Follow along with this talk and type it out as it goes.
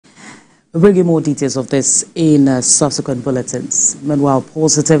We'll bring you more details of this in subsequent bulletins. Meanwhile,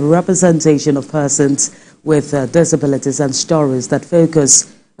 positive representation of persons with disabilities and stories that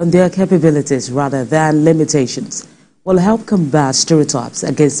focus on their capabilities rather than limitations will help combat stereotypes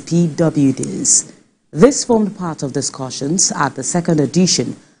against PWDs. This formed part of discussions at the second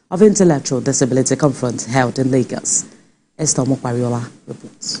edition of Intellectual Disability Conference held in Lagos. Esther Mokwariola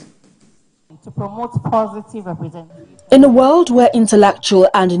reports. To promote positive representation. In a world where intellectual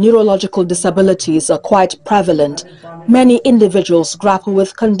and neurological disabilities are quite prevalent, many individuals grapple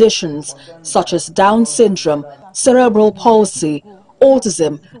with conditions such as Down syndrome, cerebral palsy,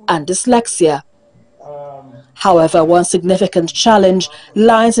 autism, and dyslexia. However, one significant challenge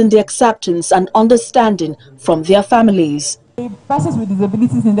lies in the acceptance and understanding from their families. Persons with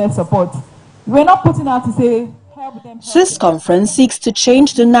disabilities in their support. We're not putting out to say help them. This conference seeks to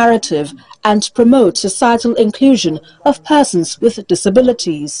change the narrative and promote societal inclusion of persons with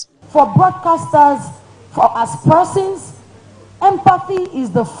disabilities. For broadcasters, for as persons, empathy is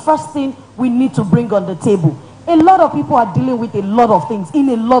the first thing we need to bring on the table. A lot of people are dealing with a lot of things in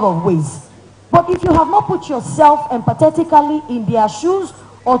a lot of ways. But if you have not put yourself empathetically in their shoes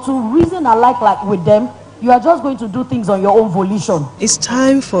or to reason alike with them, you are just going to do things on your own volition. It's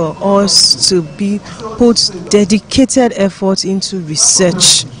time for us to put dedicated effort into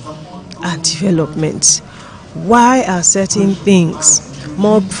research and development. Why are certain things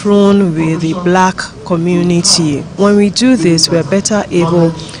more prone with the black community? When we do this, we are better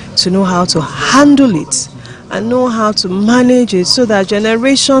able to know how to handle it and know how to manage it so that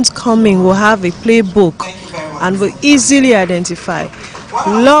generations coming will have a playbook and will easily identify.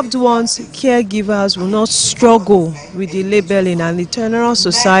 Loved ones, caregivers will not struggle with the labeling, and the general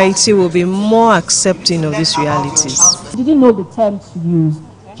society will be more accepting of these realities. She didn't know the terms to use.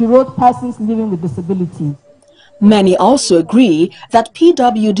 She wrote persons living with disabilities. Many also agree that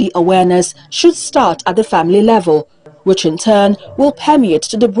PWD awareness should start at the family level, which in turn will permeate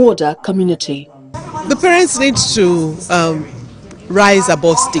to the broader community. The parents need to rise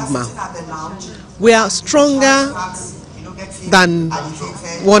above stigma. We are stronger than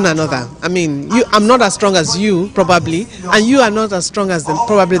one another. I mean, I'm not as strong as you, probably, and you are not as strong as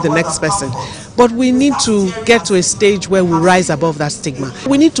probably the next person. But we need to get to a stage where we rise above that stigma.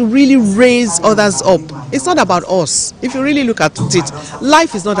 We need to really raise others up. It's not about us. If you really look at it,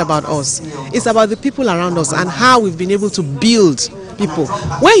 life is not about us. It's about the people around us and how we've been able to build people.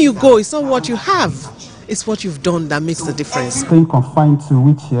 Where you go, it's not what you have. It's what you've done that makes the difference. Being confined to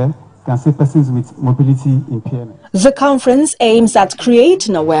wheelchair can say persons with mobility impairment. The conference aims at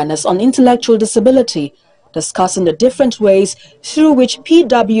creating awareness on intellectual disability, discussing the different ways through which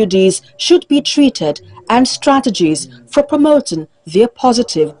PWDs should be treated and strategies for promoting their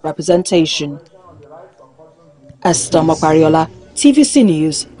positive representation. Esther Mokwariola, TVC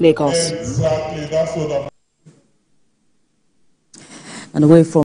News, Lagos. And away from